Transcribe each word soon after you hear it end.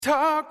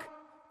Talk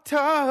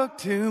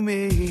to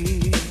me.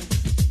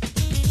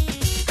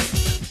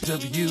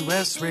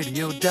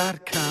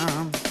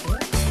 WSRadio.com.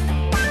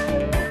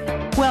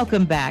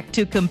 Welcome back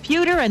to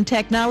Computer and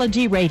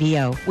Technology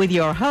Radio with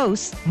your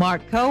hosts,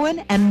 Mark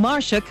Cohen and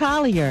Marcia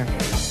Collier.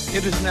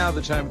 It is now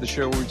the time of the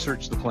show where we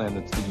search the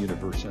planets, the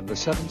universe, and the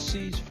seven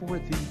seas for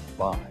the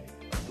buy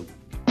of the week.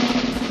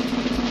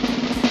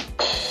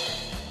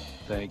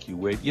 Thank you,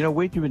 Wade. You know,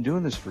 Wade, you've been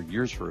doing this for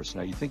years for us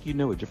now. You think you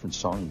know a different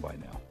song by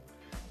now.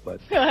 But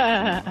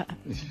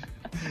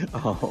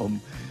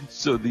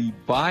so the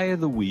buy of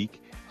the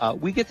week,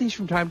 we get these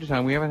from time to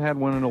time. We haven't had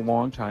one in a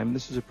long time.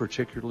 This is a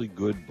particularly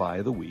good buy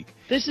of the week.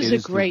 This is a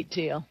great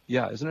deal.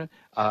 Yeah, isn't it?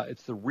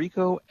 It's the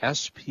Ricoh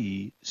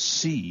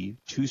SP-C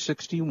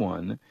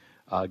 261.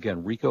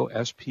 Again, Ricoh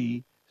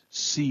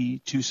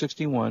SP-C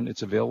 261.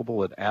 It's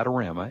available at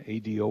Adorama,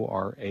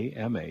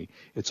 Adorama.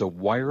 It's a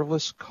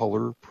wireless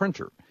color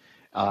printer.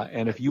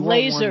 And if you want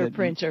laser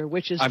printer,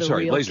 which is the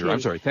real laser. key. I'm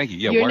sorry. Thank you.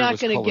 Yeah, you're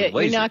wireless not color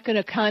laser. You're not going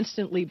to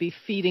constantly be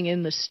feeding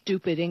in the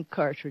stupid ink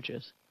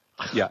cartridges.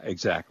 Yeah,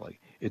 exactly.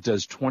 It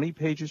does 20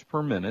 pages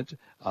per minute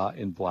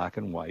in black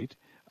and white.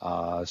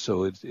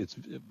 So it's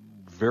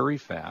very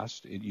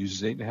fast. It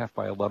uses 8.5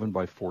 by 11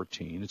 by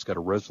 14. It's got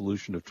a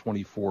resolution of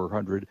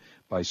 2400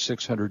 by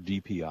 600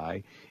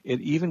 dpi. It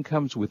even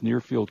comes with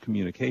near-field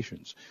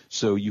communications.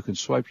 So you can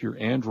swipe your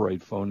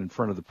Android phone in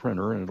front of the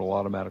printer, and it'll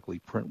automatically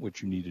print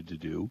what you needed to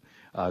do.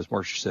 As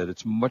Marcia said,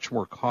 it's much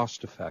more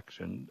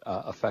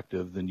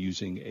cost-effective than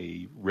using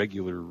a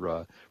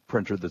regular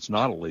printer that's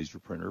not a laser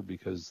printer,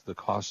 because the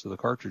cost of the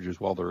cartridges,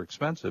 while they're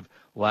expensive,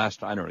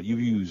 last, I don't know, you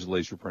use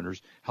laser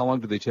printers. How long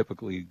do they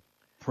typically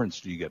prints?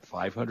 Do you get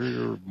 500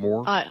 or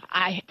more?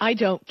 I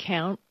don't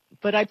count,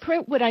 but I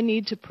print what I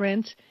need to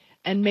print,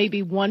 and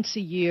maybe once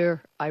a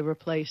year I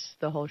replace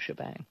the whole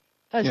shebang.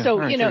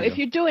 If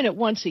you're doing it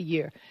once a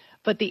year.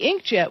 But the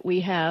inkjet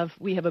we have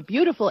a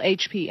beautiful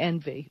HP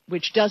Envy,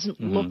 which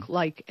doesn't look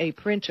like a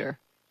printer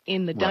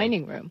in the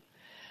dining room.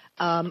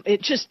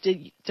 It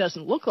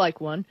doesn't look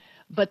like one,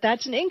 but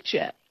that's an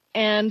inkjet,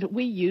 and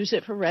we use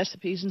it for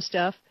recipes and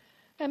stuff.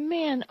 And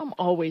man, I'm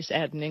always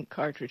adding ink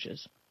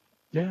cartridges.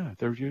 Yeah,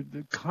 they're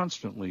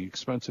constantly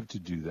expensive to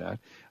do that.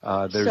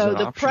 So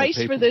the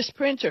price for this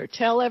printer,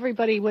 tell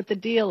everybody what the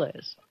deal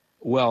is.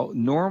 Well,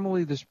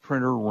 normally this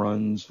printer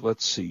runs,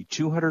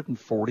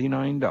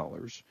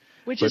 $249.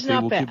 Which is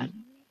not bad.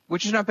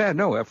 Which is not bad,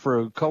 no. For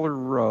a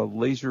color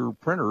laser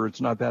printer, it's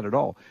not bad at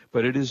all.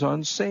 But it is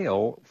on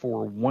sale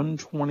for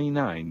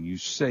 $129. You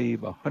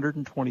save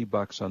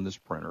 $120 on this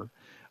printer.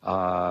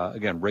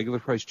 Again, regular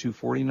price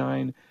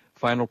 $249,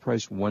 final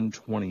price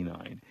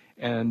 $129.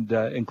 And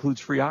includes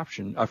free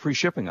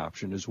shipping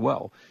option as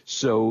well.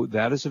 So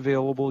that is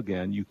available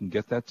again. You can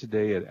get that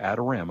today at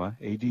Adorama,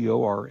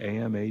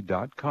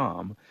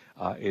 Adorama.com.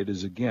 It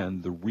is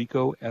again the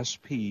Ricoh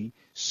SP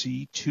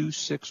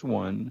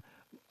C261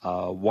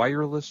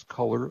 wireless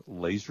color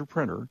laser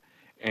printer.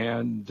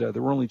 And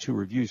there were only 2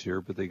 reviews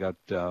here, but they got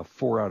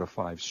 4 out of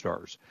 5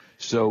 stars.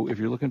 So if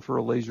you're looking for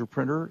a laser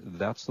printer,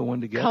 that's the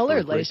one to get.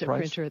 Color laser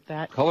printer at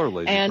that. Color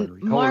laser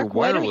printer. Mark, color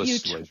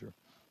wireless laser.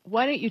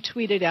 Why don't you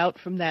tweet it out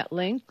from that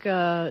link,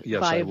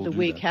 yes, buy of the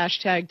week,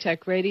 hashtag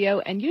Tech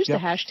Radio, and use the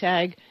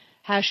hashtag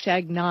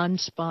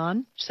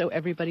non-spawn, so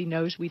everybody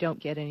knows we don't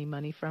get any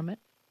money from it.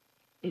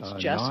 It's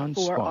just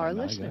for our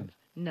listeners.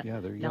 Yeah,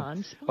 there you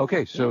non-spawn. go.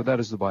 Okay, so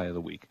that is the buy of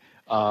the week.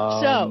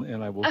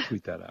 And I will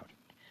tweet that out.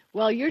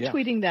 Well, you're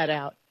tweeting that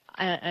out,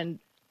 and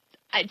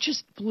it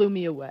just blew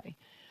me away.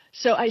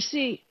 So I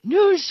see,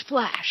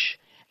 newsflash,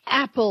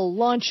 Apple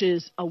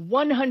launches a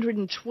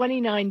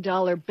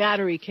 $129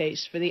 battery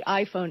case for the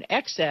iPhone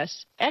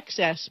XS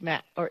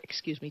Max,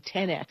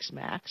 10X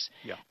Max,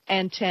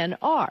 and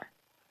 10R.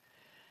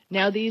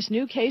 Now, these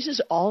new cases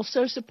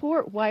also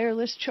support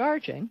wireless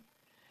charging,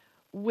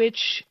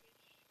 which,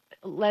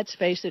 let's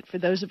face it, for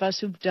those of us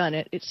who've done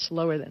it, it's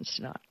slower than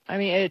snot. I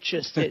mean, it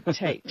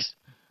takes.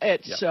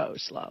 It's so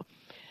slow.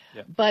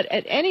 Yep. But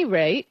at any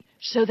rate,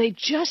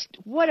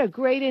 what a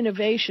great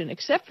innovation,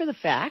 except for the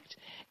fact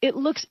it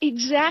looks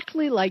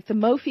exactly like the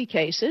Mophie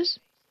cases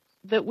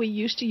that we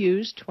used to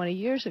use 20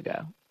 years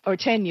ago, or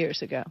 10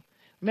 years ago.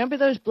 Remember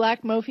those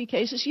black Mophie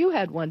cases? You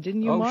had one,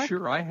 didn't you, Mark? Oh,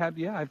 sure, I had.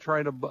 Yeah, I've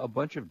tried a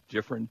bunch of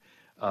different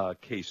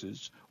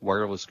cases,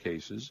 wireless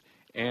cases,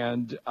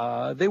 and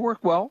they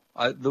work well.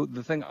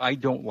 The thing I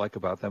don't like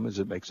about them is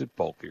it makes it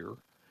bulkier.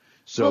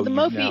 So well, the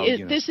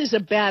Mophie, this is a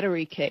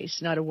battery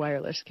case, not a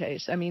wireless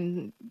case. I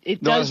mean,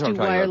 it does do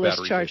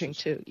wireless charging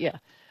too. Yeah.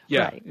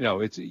 Yeah, right.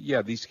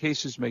 These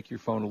cases make your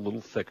phone a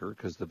little thicker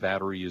because the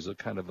battery is a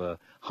kind of a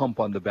hump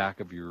on the back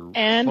of your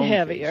and phone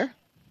heavier. Case.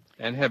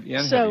 And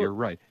heavier,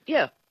 right.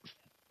 Yeah.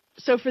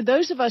 So for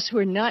those of us who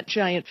are not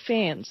giant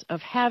fans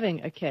of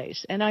having a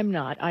case, and I'm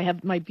not, I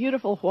have my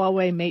beautiful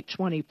Huawei Mate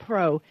 20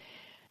 Pro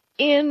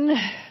in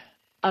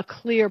a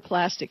clear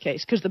plastic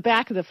case because the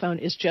back of the phone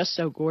is just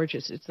so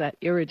gorgeous. It's that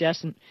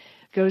iridescent,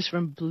 goes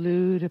from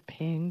blue to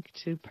pink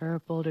to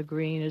purple to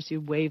green as you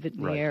wave it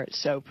in the air.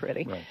 It's so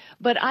pretty. Right.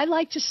 But I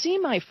like to see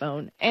my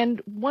phone,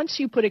 and once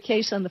you put a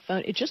case on the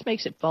phone, it just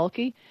makes it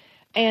bulky.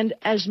 And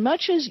as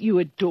much as you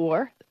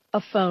adore a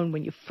phone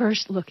when you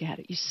first look at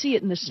it, you see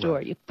it in the store,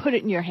 Right. you put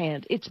it in your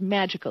hand, it's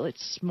magical,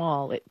 it's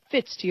small, it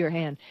fits to your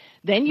hand.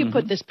 Then you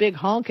put this big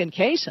honking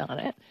case on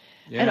it,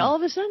 and all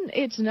of a sudden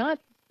it's not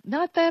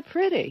that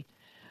pretty.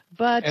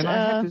 But And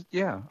I have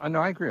to, I know,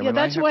 I agree. I yeah, mean,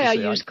 that's have why to I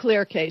say, use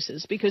clear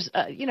cases because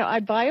I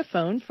buy a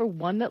phone for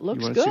one that you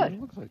looks want to see what good.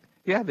 it looks like.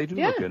 Yeah, they do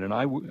Yeah. look good, and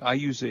I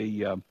use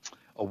a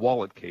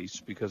wallet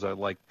case because I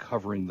like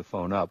covering the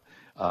phone up.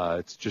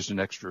 It's just an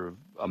extra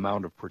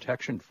amount of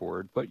protection for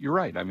it. But you're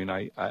right. I mean,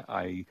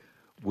 I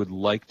would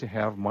like to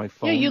have my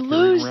phone. Yeah, you carried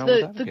lose around the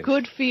without a case.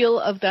 good feel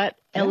of that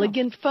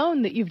elegant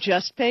phone that you've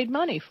just paid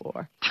money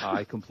for.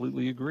 I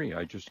completely agree.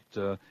 I just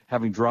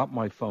having dropped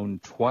my phone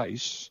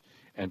twice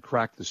and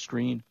cracked the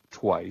screen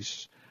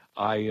twice,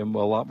 I am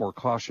a lot more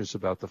cautious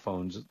about the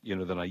phones,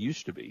 than I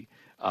used to be.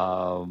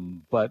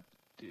 But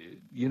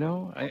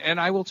and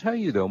I will tell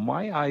you though,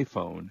 my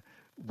iPhone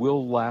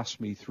will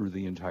last me through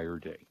the entire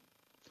day.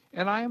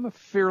 And I am a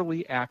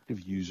fairly active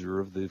user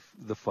of the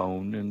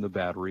phone and the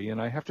battery,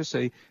 and I have to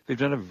say they've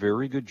done a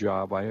very good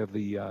job. I have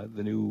the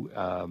new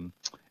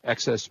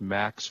XS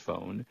Max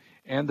phone,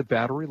 and the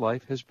battery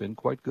life has been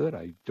quite good.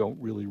 I don't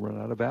really run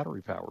out of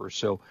battery power,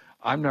 so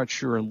I'm not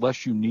sure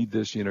unless you need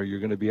this. You're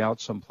going to be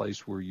out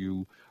someplace where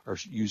you are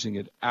using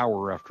it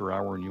hour after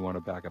hour, and you want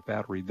a backup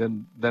battery.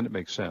 Then it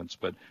makes sense.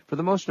 But for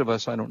the most of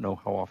us, I don't know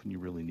how often you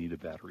really need a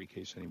battery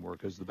case anymore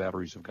because the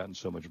batteries have gotten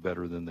so much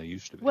better than they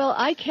used to be. Well,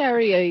 I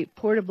carry a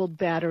portable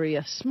battery,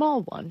 a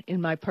small one,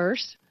 in my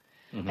purse,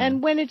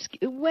 and when it's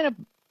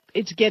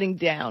getting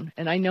down,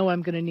 and I know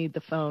I'm going to need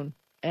the phone,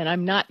 and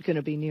I'm not going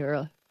to be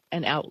near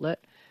an outlet.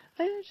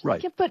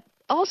 Right. But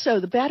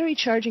also, the battery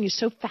charging is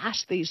so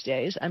fast these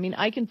days. I mean,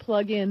 I can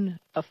plug in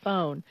a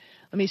phone.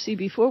 Let me see.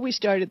 Before we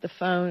started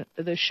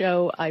the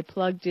show, I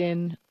plugged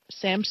in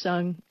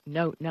Samsung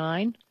Note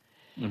 9,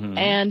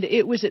 and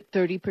it was at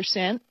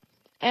 30%,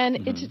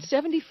 and it's at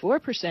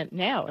 74%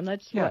 now, and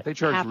that's they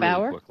charge half really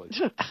hour. quickly.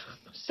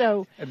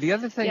 So And the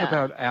other thing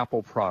about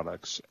Apple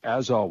products,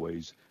 as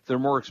always, they're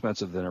more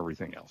expensive than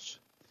everything else.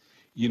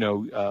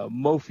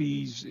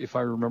 Mophis, if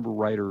I remember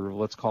right, or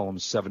let's call them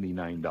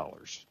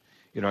 $79.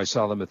 I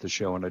saw them at the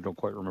show, and I don't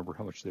quite remember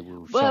how much they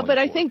were selling but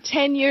I for. think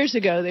 10 years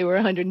ago they were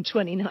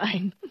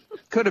 $129.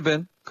 Could have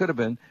been.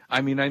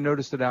 I mean, I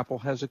noticed that Apple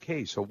has a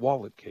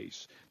wallet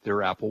case.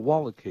 Their Apple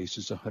wallet case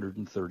is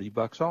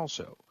 $130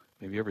 also.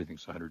 Maybe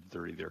everything's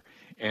 130 there.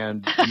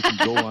 And you can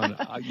go on,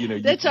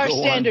 That's our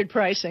standard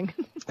pricing.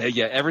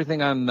 Yeah,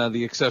 everything on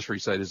the accessory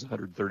side is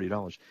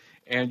 $130.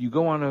 And you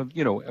go on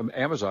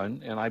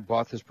Amazon, and I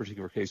bought this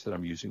particular case that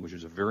I'm using, which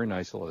is a very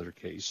nice leather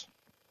case,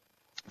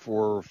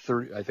 for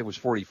I think it was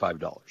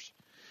 $45.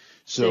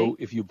 So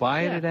if you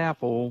buy it at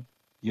Apple,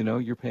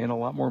 you're paying a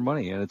lot more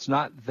money, and it's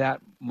not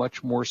that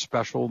much more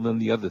special than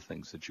the other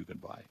things that you can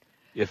buy,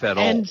 if at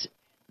all. And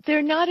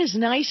they're not as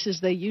nice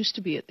as they used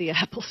to be at the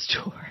Apple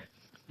store.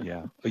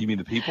 Yeah. Oh, you mean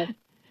the people?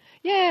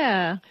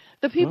 Yeah.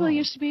 The people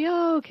used to be,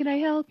 oh, can I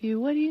help you?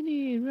 What do you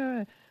need?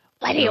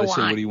 What do you want?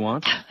 Say, what do you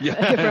want?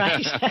 Yeah.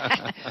 Right.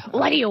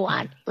 What do you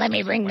want? Let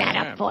me bring that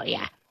up for you.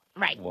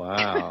 Right.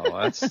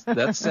 Wow.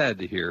 That's sad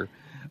to hear.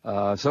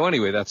 So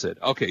anyway, that's it.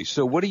 Okay,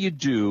 so what do you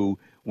do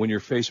when your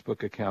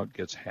Facebook account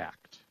gets hacked?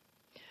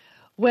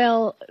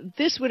 Well,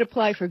 this would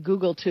apply for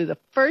Google, too. The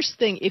first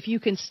thing, if you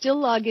can still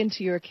log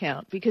into your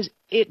account, because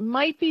it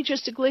might be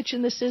just a glitch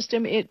in the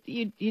system.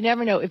 You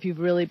never know if you've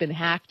really been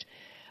hacked.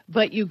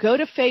 But you go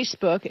to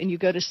Facebook and you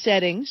go to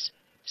Settings,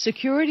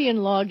 Security and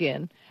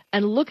Login,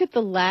 and look at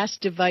the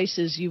last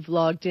devices you've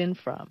logged in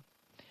from.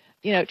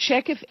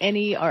 Check if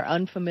any are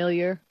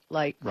unfamiliar,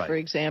 like, for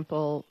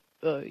example,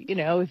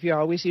 if you're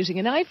always using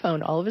an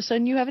iPhone, all of a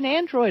sudden you have an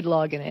Android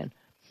login in.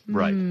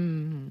 Right.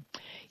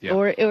 Yeah.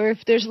 Or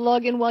if there's a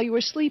login while you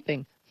were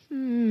sleeping.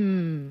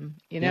 There's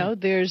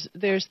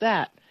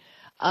that.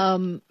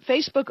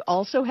 Facebook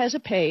also has a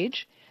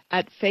page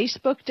at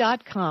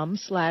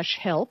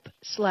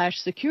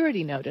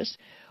facebook.com/help/security notice,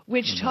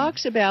 which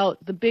talks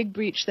about the big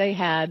breach they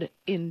had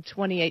in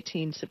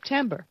 2018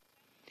 September.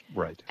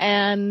 Right.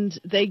 And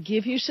they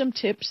give you some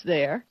tips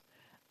there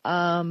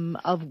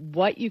of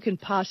what you can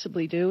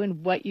possibly do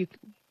and what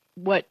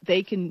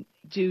they can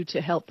do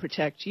to help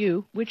protect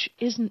you, which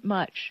isn't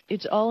much.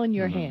 It's all in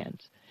your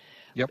hands.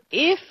 Yep.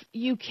 If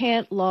you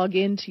can't log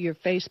into your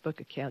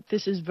Facebook account,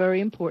 this is very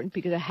important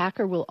because a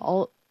hacker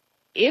will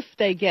if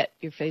they get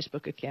your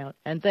Facebook account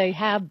and they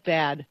have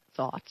bad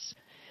thoughts,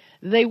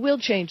 they will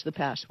change the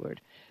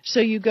password. So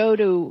you go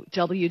to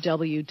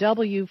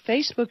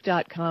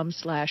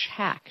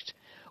www.facebook.com/hacked,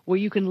 where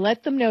you can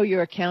let them know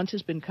your account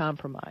has been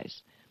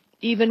compromised.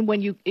 Even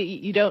when you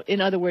don't,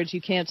 in other words,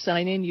 you can't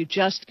sign in, you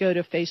just go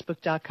to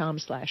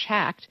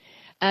facebook.com/hacked,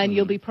 and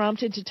you'll be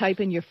prompted to type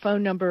in your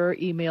phone number or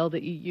email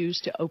that you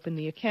used to open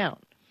the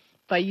account.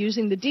 By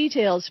using the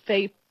details,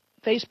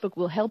 Facebook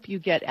will help you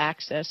get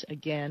access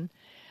again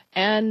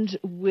and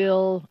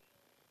will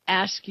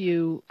ask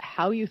you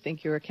how you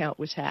think your account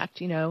was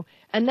hacked,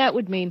 and that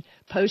would mean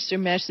posts or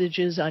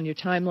messages on your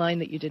timeline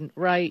that you didn't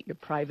write, your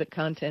private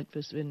content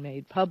has been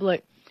made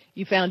public,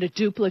 you found a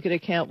duplicate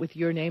account with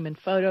your name and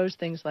photos,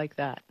 things like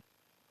that.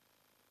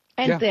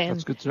 And yeah, then,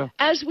 that's good to know.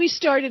 as we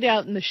started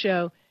out in the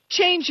show,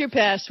 change your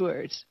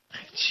passwords.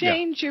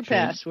 Change your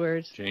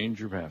passwords. Change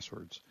your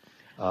passwords.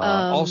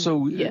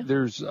 Also, yeah.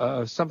 there's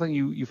something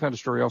you found a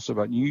story also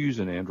about. You use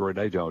an Android,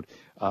 I don't,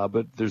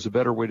 but there's a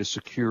better way to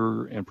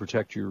secure and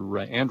protect your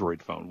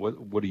Android phone.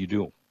 What do you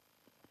do?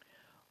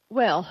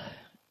 Well,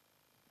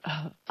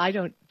 I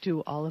don't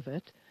do all of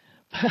it.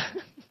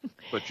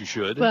 But you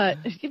should. But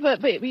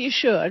you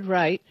should,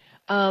 right?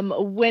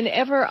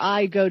 Whenever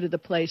I go to the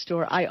Play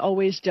Store, I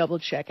always double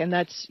check, and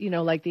that's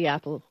like the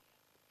Apple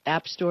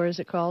App Store, is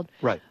it called?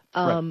 Right.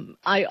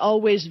 I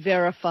always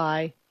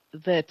verify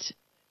that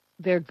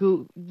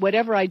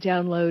whatever I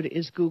download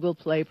is Google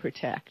Play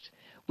Protect,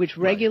 which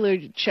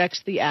regularly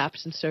checks the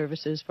apps and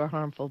services for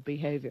harmful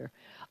behavior.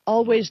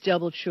 Always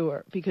double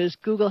sure, because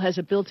Google has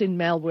a built-in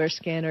malware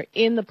scanner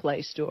in the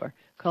Play Store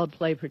called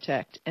Play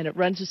Protect, and it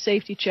runs a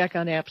safety check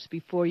on apps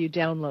before you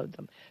download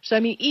them. So,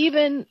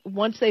 even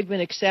once they've been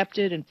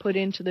accepted and put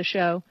into the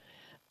show,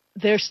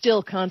 they're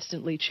still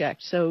constantly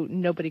checked, so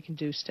nobody can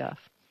do stuff.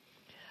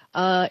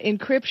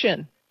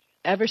 Encryption.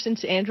 Ever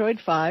since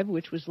Android 5,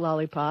 which was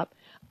Lollipop,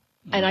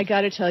 and I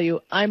got to tell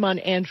you, I'm on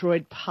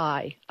Android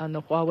Pie on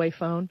the Huawei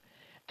phone,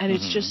 and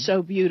it's just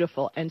so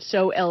beautiful and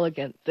so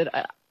elegant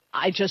that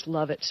I just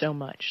love it so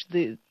much.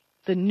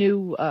 The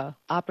new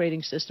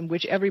operating system,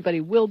 which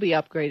everybody will be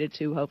upgraded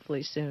to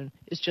hopefully soon,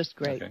 is just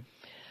great.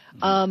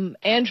 Okay.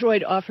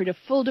 Android offered a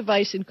full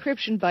device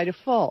encryption by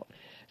default.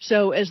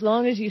 So as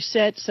long as you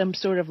set some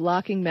sort of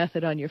locking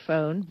method on your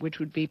phone, which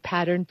would be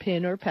pattern,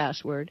 PIN, or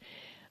password,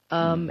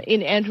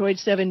 in Android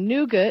 7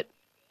 Nougat,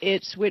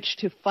 it switched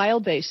to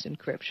file-based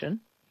encryption.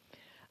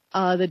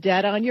 The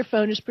data on your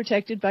phone is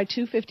protected by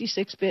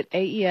 256-bit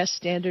AES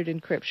standard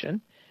encryption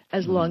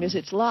as long as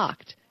it's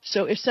locked.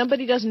 So if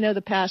somebody doesn't know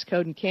the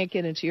passcode and can't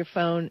get into your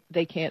phone,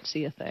 they can't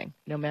see a thing,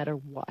 no matter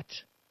what.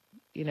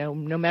 No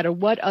matter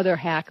what other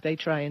hack they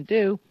try and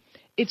do,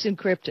 it's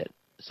encrypted.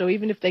 So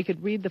even if they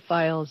could read the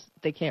files,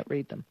 they can't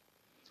read them.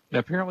 Now,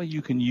 apparently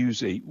you can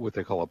use what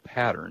they call a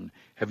pattern.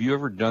 Have you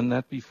ever done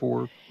that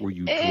before, where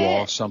you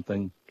draw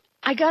something?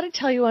 I got to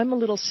tell you, I'm a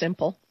little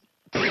simple.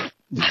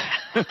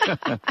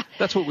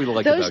 That's what we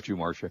like about you,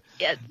 Marcia.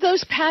 Yeah,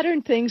 those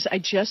pattern things, I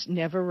just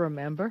never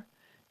remember.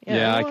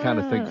 Yeah, I kind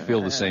of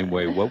feel the same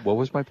way. What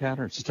was my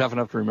pattern? It's tough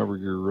enough to remember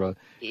your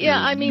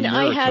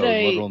I had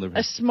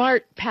a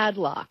smart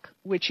padlock,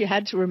 which you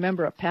had to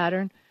remember a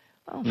pattern.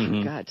 Oh,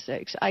 for God's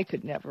sakes, I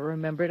could never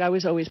remember it. I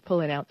was always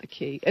pulling out the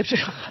key.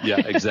 Yeah,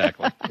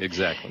 exactly.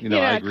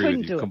 I agree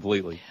with you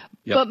completely.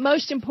 Yep. But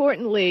most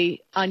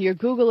importantly, on your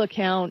Google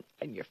account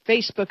and your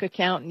Facebook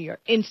account and your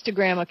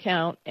Instagram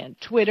account and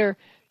Twitter,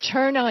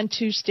 turn on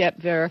two-step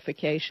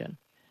verification.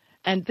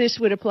 And this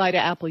would apply to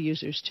Apple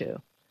users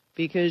too,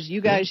 because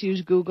you guys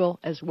use Google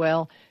as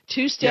well.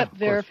 Two-step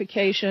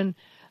verification,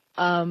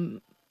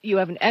 you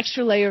have an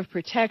extra layer of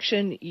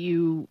protection.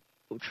 You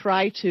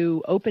try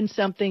to open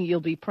something,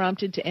 you'll be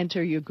prompted to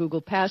enter your Google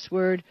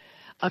password.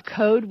 A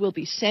code will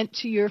be sent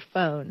to your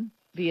phone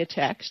via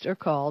text or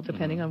call,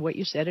 depending on what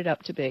you set it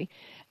up to be,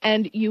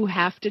 and you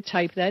have to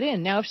type that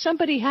in. Now, if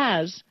somebody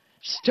has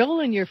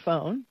stolen your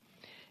phone,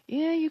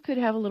 you could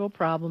have a little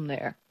problem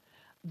there.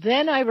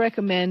 Then I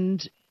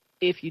recommend,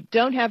 if you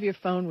don't have your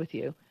phone with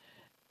you,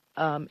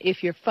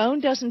 if your phone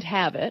doesn't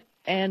have it,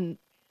 and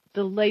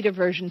the later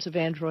versions of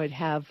Android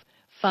have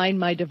Find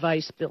My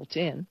Device built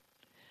in,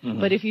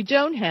 but if you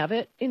don't have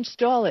it,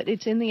 install it.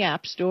 It's in the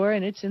App Store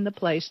and it's in the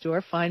Play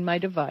Store, Find My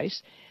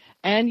Device.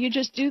 And you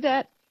just do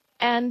that.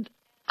 And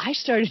I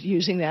started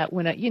using that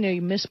when,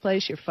 you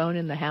misplace your phone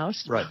in the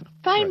house. Right.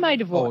 Find My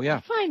Device. Oh,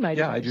 yeah. Find My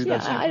Device. Yeah, I do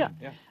that same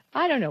thing.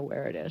 I don't know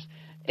where it is.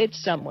 It's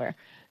somewhere.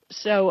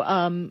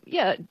 So,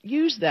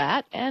 use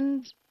that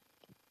and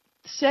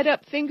set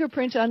up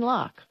fingerprint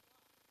unlock.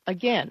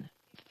 Again,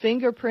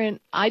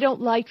 fingerprint. I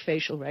don't like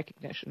facial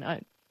recognition.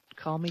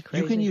 Call me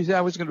crazy. You can use that.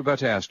 I was about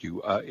to ask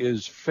you,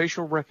 is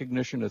facial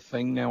recognition a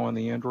thing now on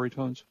the Android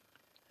phones?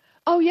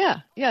 Oh,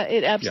 yeah. Yeah,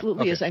 it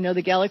absolutely is. I know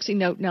the Galaxy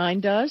Note 9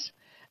 does,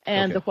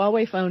 and the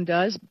Huawei phone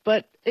does,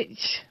 but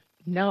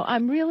no,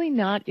 I'm really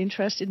not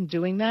interested in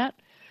doing that.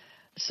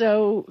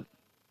 So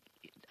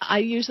I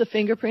use the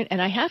fingerprint,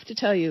 and I have to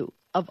tell you,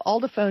 of all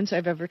the phones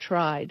I've ever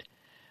tried,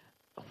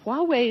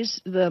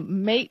 Huawei's, the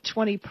Mate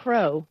 20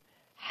 Pro,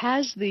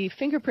 has the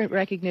fingerprint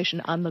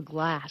recognition on the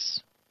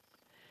glass.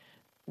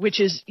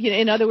 Which is,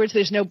 in other words,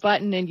 there's no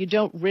button and you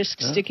don't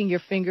risk sticking your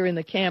finger in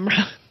the camera,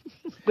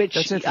 which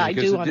I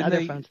do on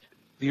other phones.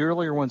 The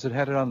earlier ones that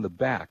had it on the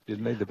back,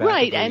 didn't they? The back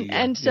right,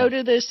 and so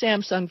do the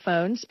Samsung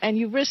phones. And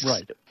you risk,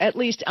 at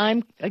least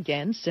I'm,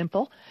 again,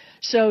 simple.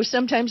 So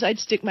sometimes I'd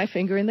stick my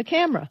finger in the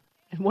camera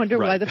and wonder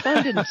why the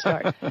phone didn't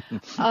start.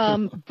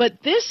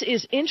 But this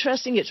is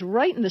interesting. It's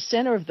right in the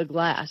center of the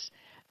glass.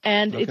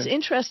 And it's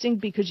interesting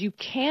because you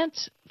can't,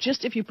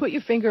 just if you put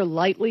your finger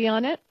lightly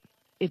on it,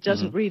 it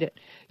doesn't read it.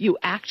 You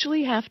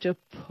actually have to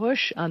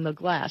push on the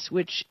glass,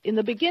 which in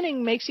the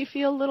beginning makes you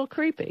feel a little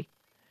creepy.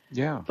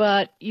 Yeah.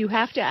 But you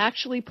have to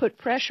actually put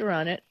pressure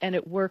on it, and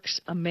it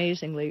works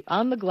amazingly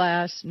on the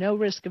glass. No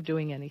risk of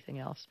doing anything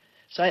else.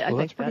 So I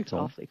think that's cool.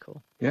 awfully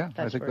cool. Yeah,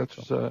 I think that's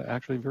cool.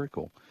 Actually very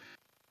cool.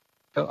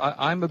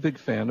 I'm a big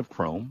fan of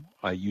Chrome.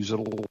 I use it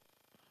a little.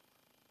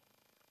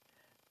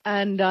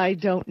 And I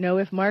don't know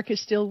if Mark is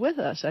still with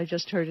us. I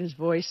just heard his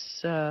voice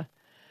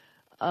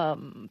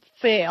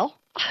fail.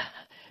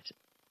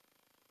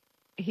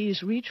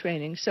 He's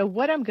retraining. So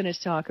what I'm going to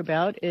talk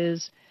about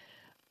is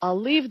I'll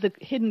leave the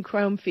hidden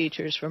Chrome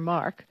features for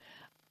Mark.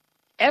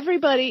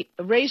 Everybody,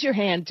 raise your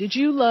hand. Did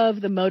you love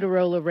the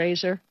Motorola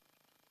Razr?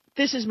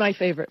 This is my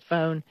favorite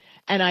phone,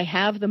 and I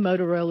have the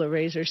Motorola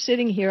Razr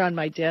sitting here on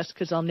my desk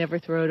because I'll never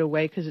throw it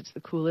away because it's the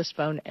coolest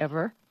phone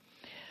ever.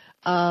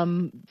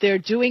 They're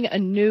doing a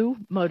new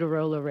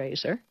Motorola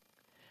Razr,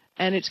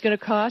 and it's going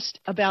to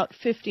cost about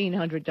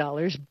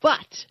 $1,500,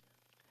 but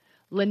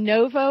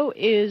Lenovo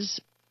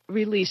is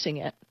releasing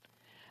it,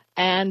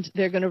 and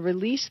they're going to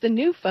release the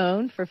new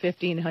phone for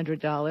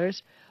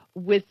 $1,500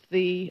 with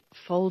the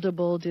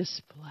foldable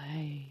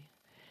display.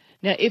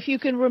 Now, if you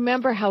can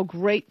remember how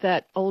great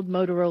that old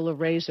Motorola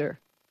Razr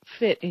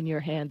fit in your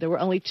hand, there were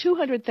only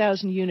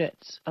 200,000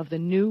 units of the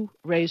new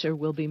Razr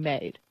will be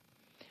made.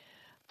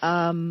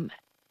 And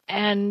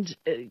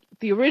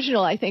the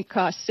original, I think,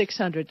 cost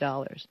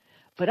 $600.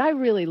 But I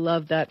really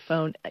loved that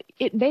phone.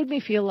 It made me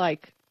feel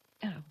like,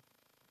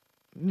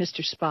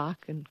 Mr. Spock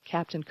and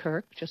Captain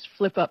Kirk, just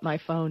flip up my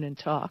phone and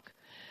talk.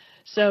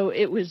 So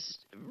it was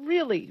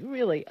really,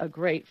 really a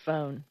great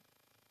phone.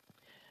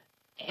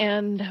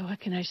 And what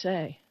can I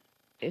say?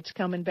 It's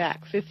coming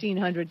back,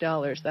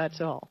 $1,500,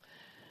 that's all.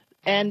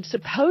 And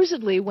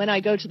supposedly, when I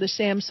go to the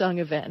Samsung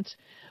event,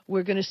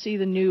 we're going to see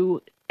the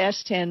new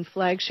S10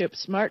 flagship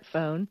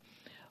smartphone,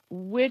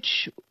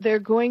 which they're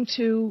going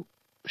to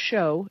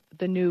show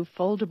the new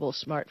foldable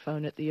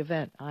smartphone at the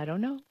event. I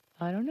don't know.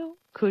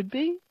 Could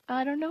be.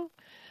 I don't know.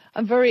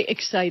 I'm very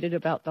excited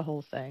about the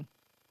whole thing.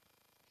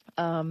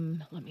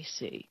 Let me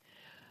see.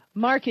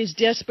 Mark is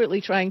desperately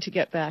trying to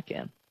get back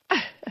in.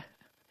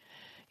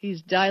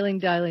 He's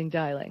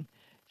dialing.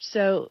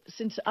 So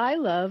since I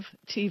love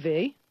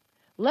TV,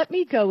 let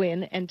me go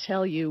in and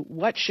tell you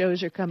what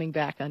shows are coming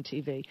back on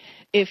TV.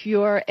 If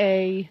you're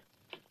a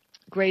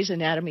Grey's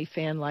Anatomy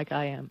fan like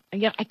I am,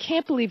 and I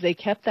can't believe they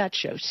kept that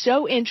show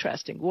so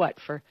interesting. What,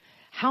 for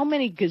how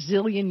many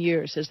gazillion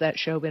years has that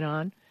show been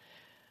on?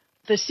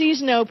 The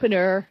season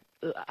opener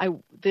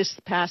this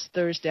past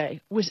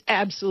Thursday was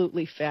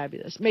absolutely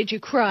fabulous. Made you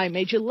cry,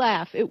 made you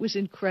laugh. It was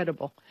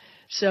incredible.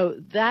 So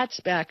that's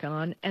back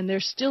on, and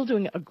they're still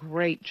doing a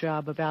great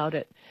job about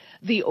it.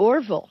 The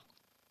Orville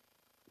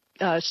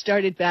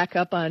started back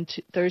up on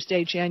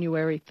Thursday,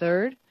 January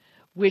 3rd,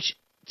 which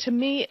to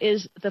me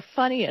is the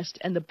funniest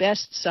and the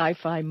best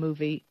sci-fi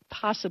movie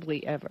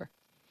possibly ever.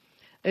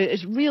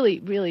 It's really,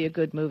 really a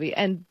good movie.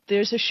 And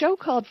there's a show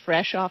called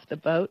Fresh Off the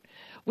Boat,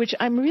 which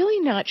I'm really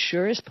not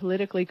sure is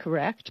politically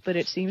correct, but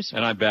it seems...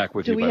 And I'm back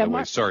with you, by the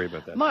way. Sorry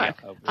about that. Mark,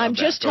 yeah, I'm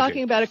just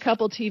talking about a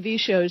couple TV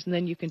shows, and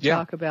then you can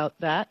talk about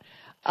that.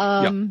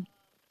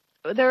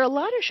 There are a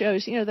lot of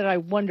shows, that I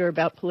wonder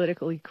about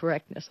politically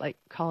correctness, like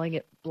calling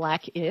it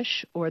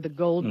Black-ish or The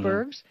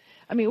Goldbergs.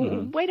 I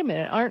mean, wait a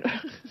minute, aren't...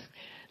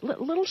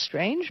 little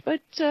strange,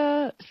 but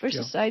for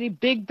society,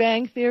 Big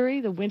Bang Theory,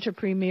 the winter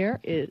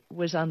premiere,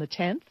 was on the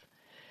 10th.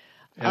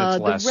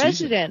 And it's The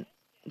Resident,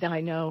 season.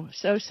 I know,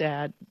 so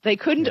sad. They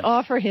couldn't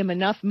offer him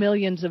enough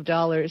millions of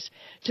dollars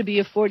to be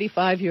a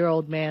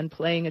 45-year-old man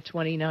playing a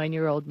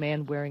 29-year-old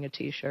man wearing a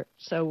T-shirt.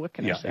 So what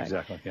can I say? Yeah,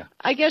 exactly, yeah.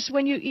 I guess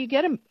when you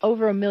get him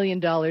over $1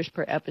 million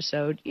per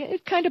episode,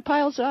 it kind of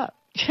piles up.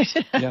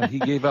 Yeah, he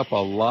gave up a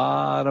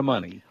lot of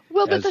money.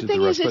 Well, but the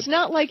thing is, it's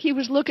not like he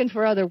was looking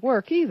for other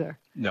work either.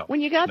 No.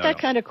 When you got that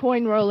kind of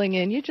coin rolling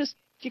in, you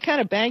kind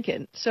of bank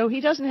it. So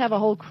he doesn't have a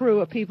whole crew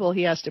of people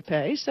he has to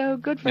pay. So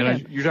good for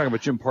him. You're talking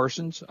about Jim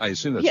Parsons? I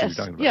assume that's what you're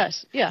talking about.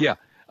 Yes.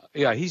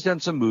 Yeah, he's done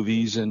some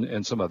movies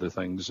and some other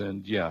things.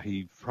 And,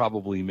 he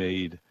probably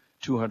made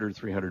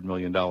 $200-300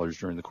 million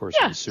during the course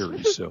of the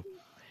series. So,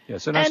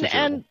 so nice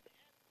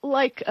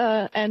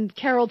and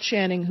Carol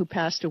Channing, who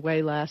passed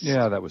away last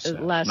that was sad.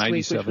 Last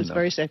week, which was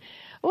very sad.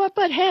 Well,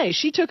 but hey,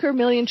 she took her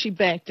million, she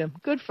banked them.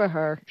 Good for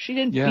her. She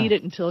didn't beat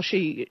it until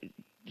she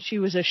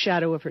was a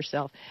shadow of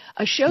herself.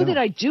 A show that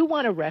I do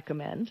want to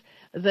recommend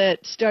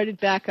that started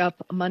back up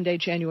Monday,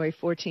 January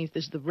 14th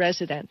is The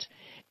Resident.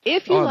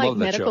 If you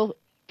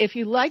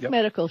like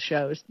medical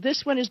shows,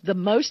 this one is the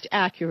most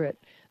accurate,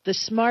 the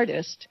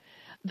smartest.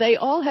 They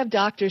all have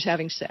doctors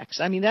having sex.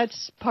 I mean,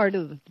 that's part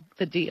of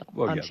the deal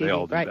on TV, they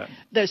all do right? that.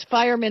 There's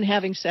firemen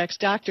having sex,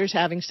 doctors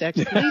having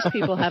sex, police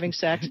people having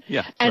sex,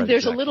 and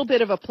there's a little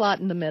bit of a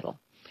plot in the middle.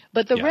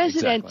 But The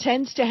Resident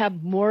tends to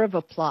have more of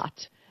a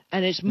plot,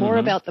 and it's more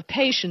about the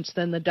patients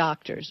than the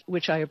doctors,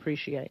 which I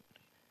appreciate.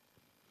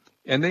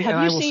 And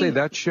I will say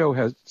that show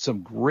has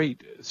some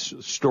great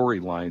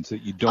storylines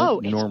that you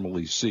don't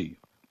normally see.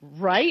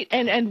 Right,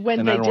 and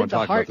when they did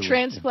the heart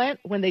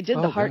transplant,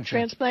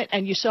 transplant,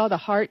 and you saw the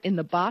heart in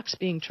the box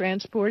being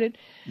transported,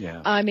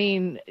 I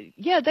mean,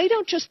 they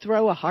don't just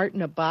throw a heart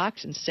in a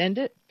box and send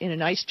it in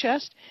an ice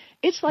chest.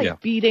 It's like Yeah.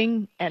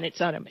 beating, and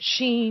it's on a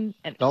machine,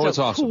 and it's Oh, so it's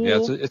awesome. cool.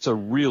 Yeah, it's a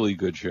really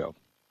good show.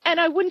 And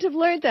I wouldn't have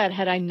learned that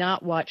had I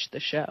not watched the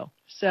show.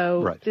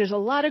 So Right. there's a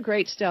lot of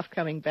great stuff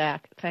coming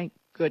back, thank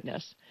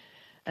goodness.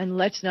 And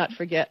let's not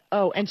forget,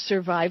 and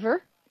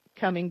Survivor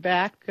coming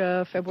back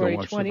February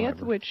 20th,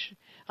 Survivor. which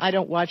I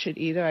don't watch it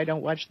either. I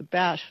don't watch The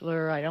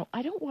Bachelor. I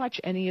don't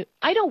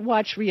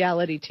watch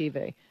reality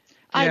TV.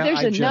 Yeah, There's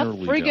I enough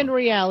generally friggin' don't.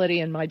 reality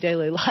in my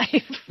daily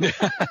life.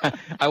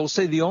 I will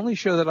say the only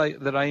show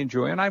that I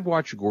enjoy, and I've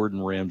watched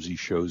Gordon Ramsay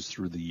shows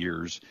through the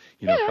years,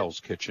 Hell's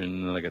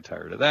Kitchen, and I got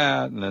tired of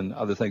that, and then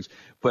other things.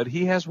 But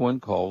he has one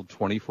called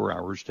 24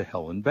 Hours to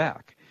Hell and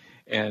Back.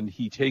 And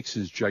he takes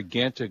his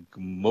gigantic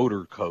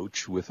motor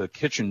coach with a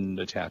kitchen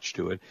attached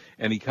to it,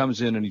 and he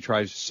comes in and he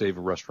tries to save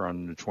a restaurant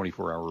in a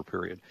 24-hour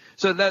period.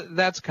 So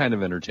that's kind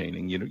of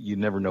entertaining. You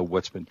never know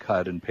what's been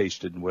cut and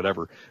pasted and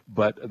whatever,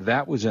 but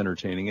that was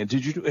entertaining. And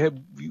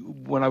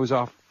when I was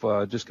off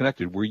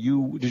disconnected, did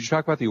you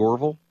talk about the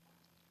Orville?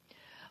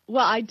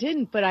 Well, I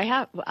didn't, but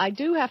I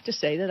do have to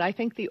say that I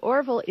think the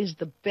Orville is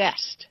the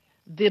best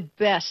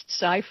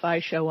sci-fi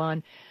show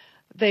on.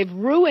 They've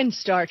ruined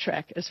Star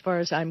Trek, as far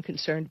as I'm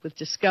concerned, with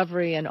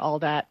Discovery and all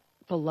that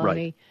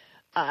baloney.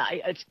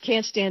 Right. I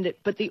can't stand it.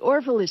 But the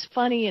Orville is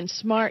funny and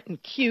smart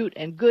and cute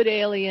and good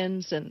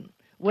aliens. And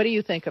what do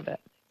you think of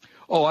it?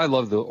 Oh, I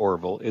love the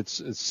Orville.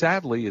 It's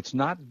sadly, it's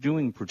not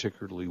doing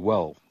particularly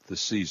well this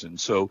season.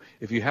 So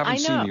if you haven't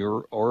seen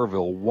the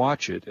Orville,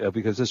 watch it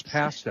because this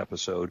past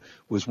episode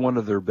was one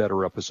of their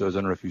better episodes.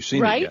 I don't know if you've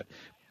seen it yet.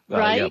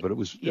 Right. Yeah, but it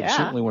was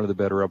certainly one of the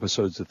better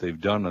episodes that they've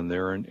done on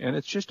there. And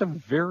it's just a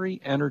very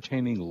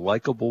entertaining,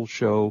 likable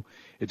show.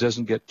 It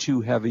doesn't get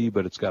too heavy,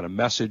 but it's got a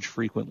message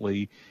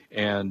frequently.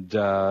 And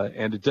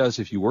it does,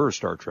 if you were a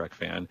Star Trek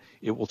fan,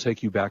 it will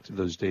take you back to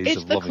those days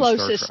of loving Star Trek.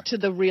 It's the closest to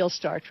the real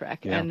Star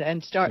Trek and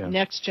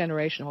Next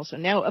Generation also.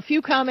 Now, a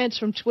few comments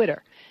from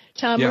Twitter.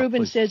 Tom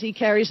Rubin says he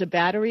carries a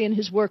battery in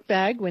his work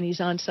bag when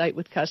he's on site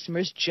with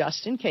customers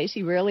just in case.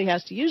 He rarely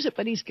has to use it,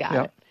 but he's got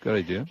it. Good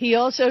idea. He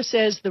also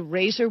says the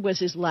Razr was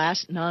his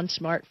last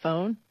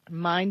non-smartphone.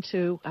 Mine,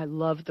 too. I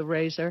love the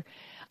Razr.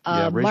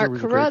 Mark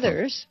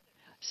Carruthers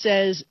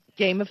says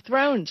Game of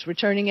Thrones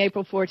returning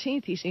April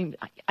 14th.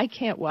 I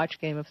can't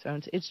watch Game of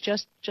Thrones. It's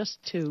just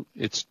too.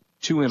 It's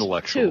too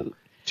intellectual.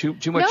 Too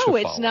much to follow. No,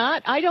 it's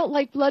not. I don't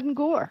like blood and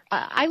gore.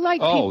 I like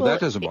people that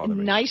doesn't bother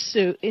me.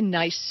 in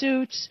nice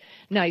suits,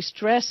 nice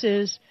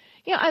dresses.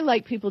 I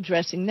like people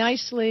dressing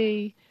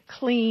nicely,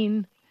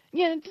 clean.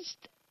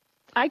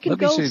 I can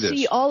go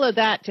see all of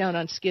that down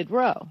on Skid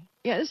Row.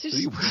 Yeah, it's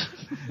just...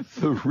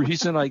 The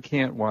reason I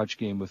can't watch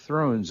Game of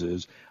Thrones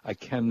is I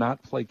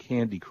cannot play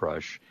Candy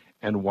Crush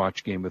and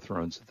watch Game of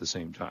Thrones at the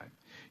same time.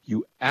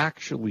 You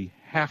actually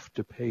have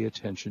to pay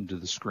attention to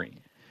the screen.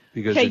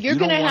 Because you're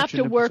going to have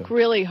to work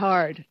really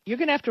hard. You're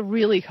going to have to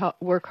really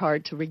work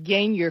hard to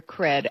regain your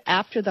cred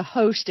after the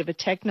host of a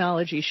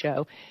technology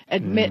show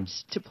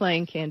admits to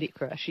playing Candy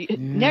Crush.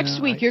 Next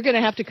week, you're going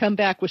to have to come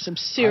back with some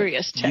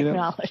serious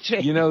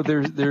technology.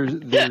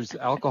 There's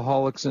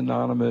Alcoholics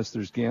Anonymous.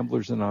 There's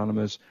Gamblers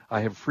Anonymous. I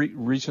have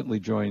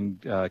recently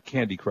joined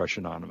Candy Crush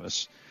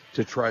Anonymous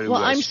to try to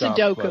I'm stop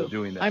Sudoku.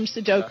 Doing that. I'm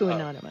Sudoku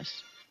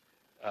Anonymous.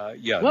 There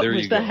you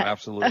go.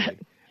 Absolutely.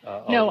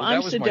 No,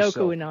 I'm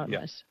Sudoku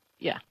Anonymous.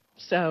 Yeah.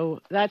 So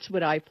that's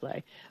what I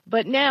play.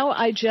 But now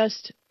I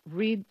just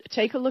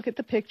take a look at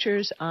the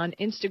pictures on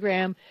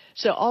Instagram.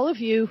 So all of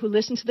you who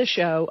listen to the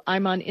show,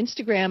 I'm on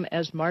Instagram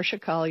as Marcia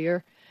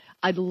Collier.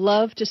 I'd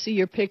love to see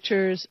your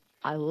pictures.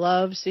 I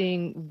love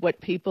seeing what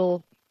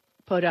people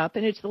put up.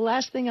 And it's the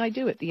last thing I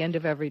do at the end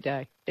of every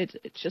day.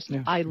 It's just,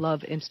 I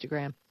love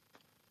Instagram.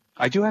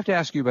 I do have to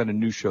ask you about a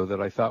new show that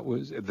I thought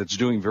that's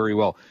doing very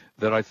well,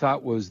 that I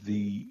thought was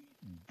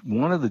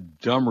one of the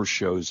dumber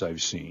shows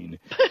I've seen,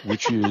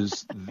 which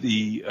is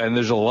and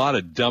there's a lot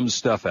of dumb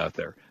stuff out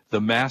there. The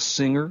Masked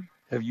Singer.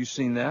 Have you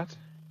seen that?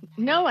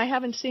 No, I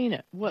haven't seen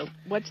it.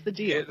 What's the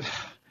deal?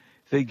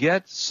 They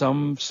get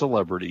some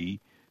celebrity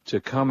to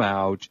come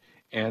out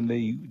and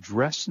they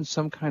dress in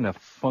some kind of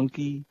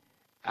funky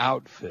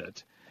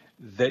outfit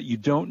that you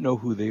don't know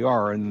who they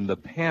are, and the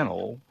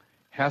panel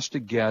has to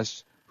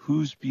guess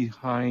who's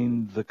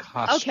behind the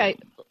costume. Okay,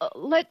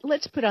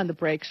 let's put on the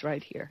brakes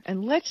right here,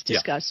 and let's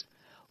discuss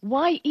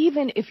why,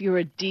 even if you're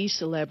a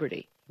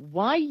D-celebrity,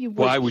 why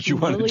would you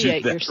want to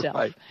humiliate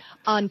yourself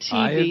on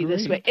TV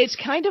this way? It's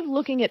kind of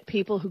looking at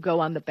people who go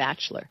on The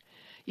Bachelor.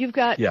 You've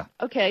got,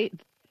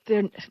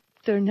 they're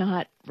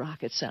not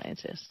rocket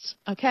scientists,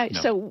 okay?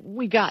 No. So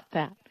we got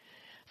that.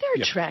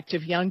 They're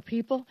attractive young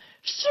people.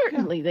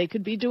 Certainly they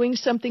could be doing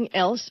something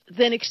else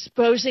than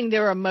exposing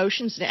their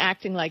emotions and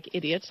acting like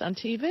idiots on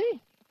TV.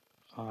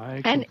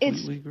 I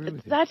completely agree with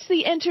you. That's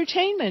the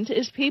entertainment,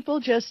 is people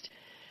just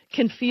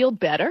can feel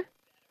better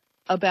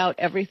about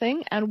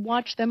everything and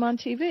watch them on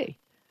TV.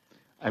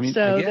 I mean,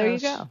 so there you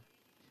go.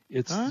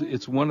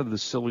 It's one of the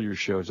sillier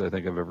shows I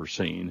think I've ever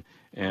seen,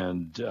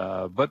 and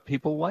but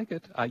people like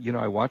it.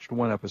 I watched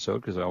one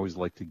episode because I always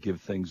like to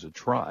give things a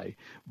try,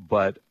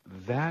 but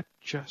that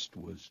just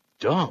was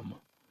dumb.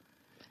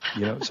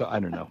 So I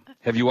don't know.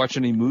 Have you watched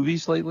any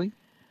movies lately?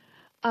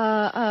 No,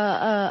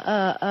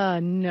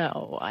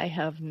 I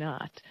have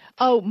not.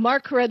 Oh,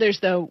 Mark Carruthers,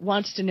 though,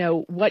 wants to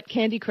know, what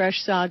Candy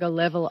Crush Saga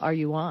level are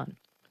you on?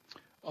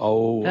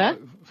 Oh,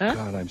 Huh?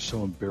 God, I'm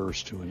so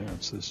embarrassed to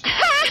announce this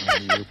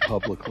here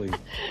publicly.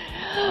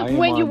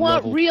 When you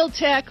want real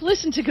tech,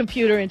 listen to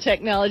Computer and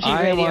Technology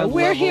Radio.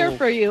 We're here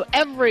for you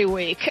every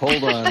week.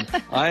 Hold on.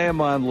 I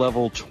am on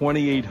level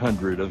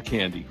 2800 of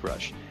Candy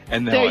Crush.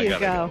 And now I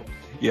gotta go.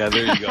 Yeah,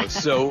 there you go.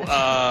 So,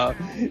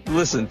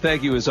 listen,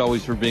 thank you as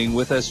always for being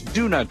with us.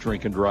 Do not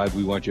drink and drive.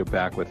 We want you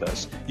back with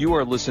us. You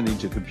are listening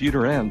to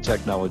Computer and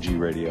Technology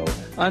Radio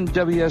on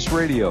WS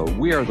Radio.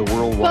 We are the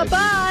worldwide.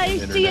 Bye-bye.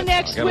 See you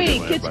next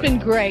week. It's been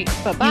great.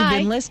 Bye-bye. You've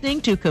been listening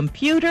to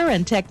Computer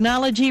and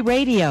Technology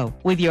Radio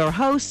with your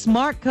hosts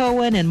Mark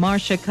Cohen and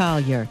Marcia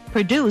Collier.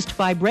 Produced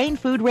by Brain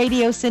Food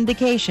Radio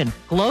Syndication.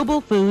 Global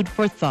food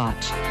for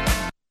thought.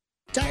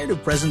 Tired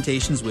of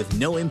presentations with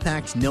no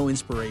impact, no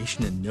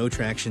inspiration, and no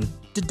traction?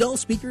 Do dull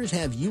speakers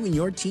have you and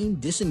your team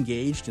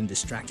disengaged and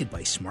distracted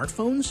by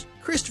smartphones?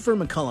 Christopher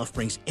McAuliffe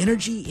brings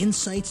energy,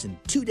 insights,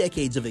 and 2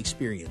 decades of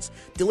experience,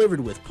 delivered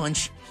with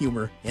punch,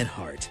 humor, and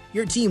heart.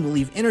 Your team will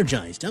leave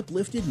energized,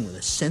 uplifted, and with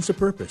a sense of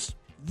purpose.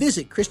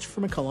 Visit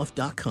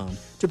ChristopherMcAuliffe.com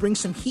to bring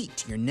some heat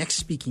to your next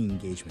speaking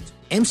engagement.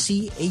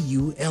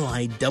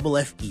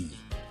 McAuliffe.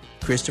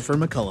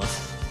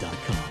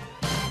 ChristopherMcAuliffe.com.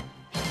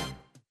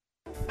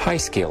 Hi,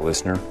 Scale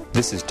listener.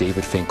 This is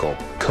David Finkel,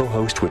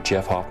 co-host with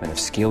Jeff Hoffman of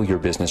Scale Your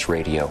Business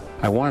Radio.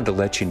 I wanted to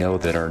let you know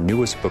that our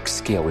newest book,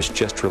 Scale, was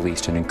just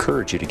released and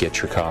encourage you to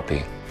get your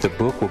copy. The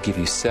book will give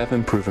you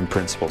 7 proven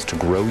principles to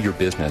grow your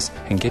business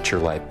and get your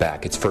life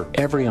back. It's for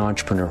every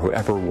entrepreneur who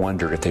ever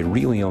wondered if they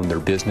really own their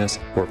business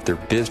or if their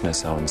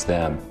business owns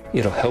them.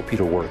 It'll help you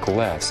to work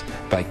less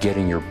by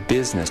getting your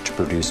business to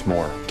produce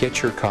more.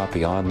 Get your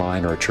copy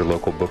online or at your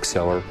local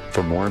bookseller.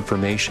 For more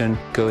information,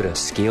 go to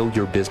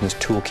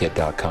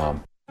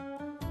scaleyourbusinesstoolkit.com.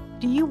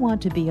 Do you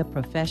want to be a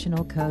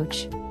professional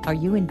coach? Are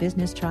you in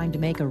business trying to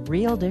make a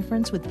real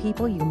difference with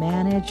people you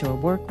manage or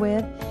work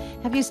with?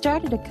 Have you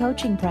started a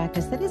coaching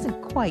practice that isn't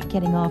quite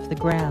getting off the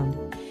ground?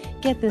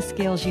 Get the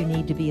skills you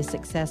need to be a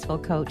successful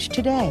coach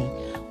today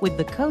with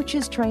the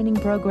Coaches Training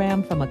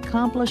Program from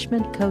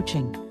Accomplishment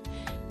Coaching.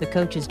 The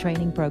Coaches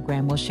Training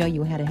Program will show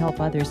you how to help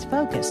others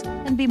focus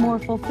and be more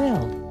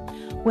fulfilled.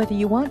 Whether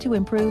you want to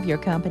improve your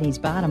company's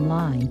bottom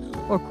line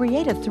or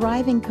create a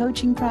thriving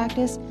coaching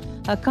practice,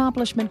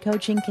 Accomplishment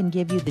Coaching can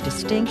give you the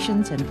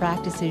distinctions and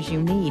practices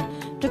you need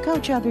to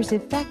coach others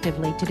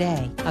effectively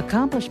today.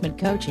 Accomplishment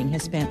Coaching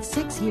has spent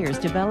 6 years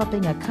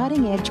developing a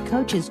cutting-edge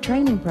coaches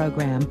training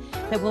program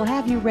that will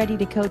have you ready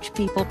to coach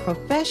people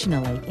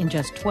professionally in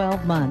just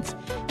 12 months,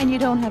 and you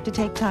don't have to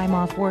take time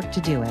off work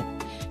to do it.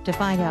 To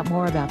find out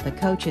more about the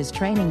Coaches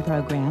Training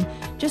Program,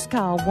 just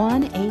call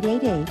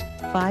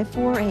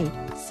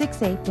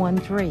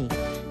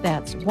 1-888-548-6813.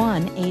 That's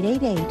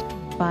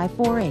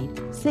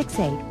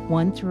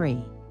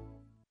 1-888-548-6813.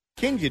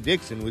 Kenja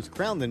Dixon was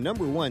crowned the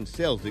 #1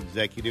 sales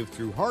executive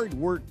through hard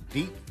work,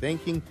 deep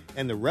thinking,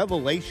 and the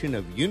revelation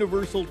of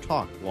universal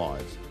talk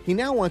laws. He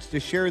now wants to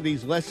share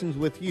these lessons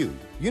with you.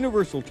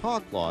 Universal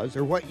talk laws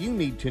are what you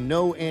need to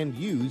know and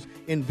use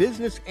in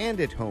business and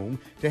at home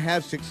to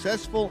have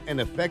successful and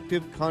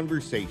effective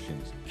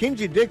conversations.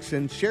 Kenja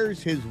Dixon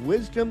shares his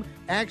wisdom,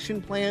 action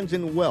plans,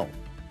 and wealth.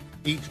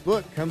 Each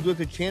book comes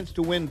with a chance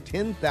to win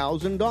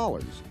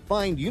 $10,000.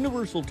 Find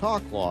Universal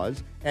Talk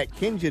Laws at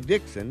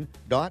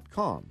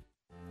KenjaDixon.com.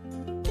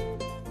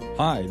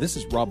 Hi, this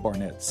is Rob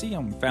Barnett, CEO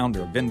and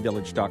founder of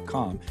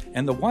VinVillage.com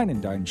and the Wine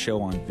and Dine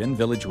Show on Vin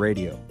Village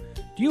Radio.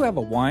 Do you have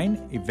a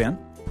wine, event,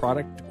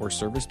 product, or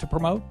service to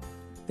promote?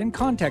 Then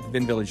contact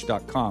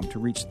VinVillage.com to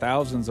reach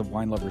thousands of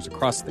wine lovers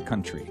across the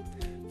country.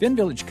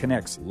 VinVillage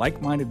connects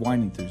like-minded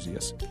wine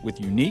enthusiasts with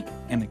unique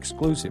and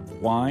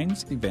exclusive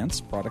wines,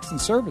 events, products,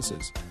 and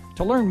services.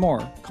 To learn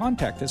more,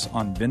 contact us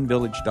on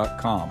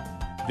VinVillage.com.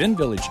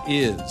 VinVillage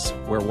is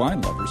where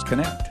wine lovers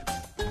connect.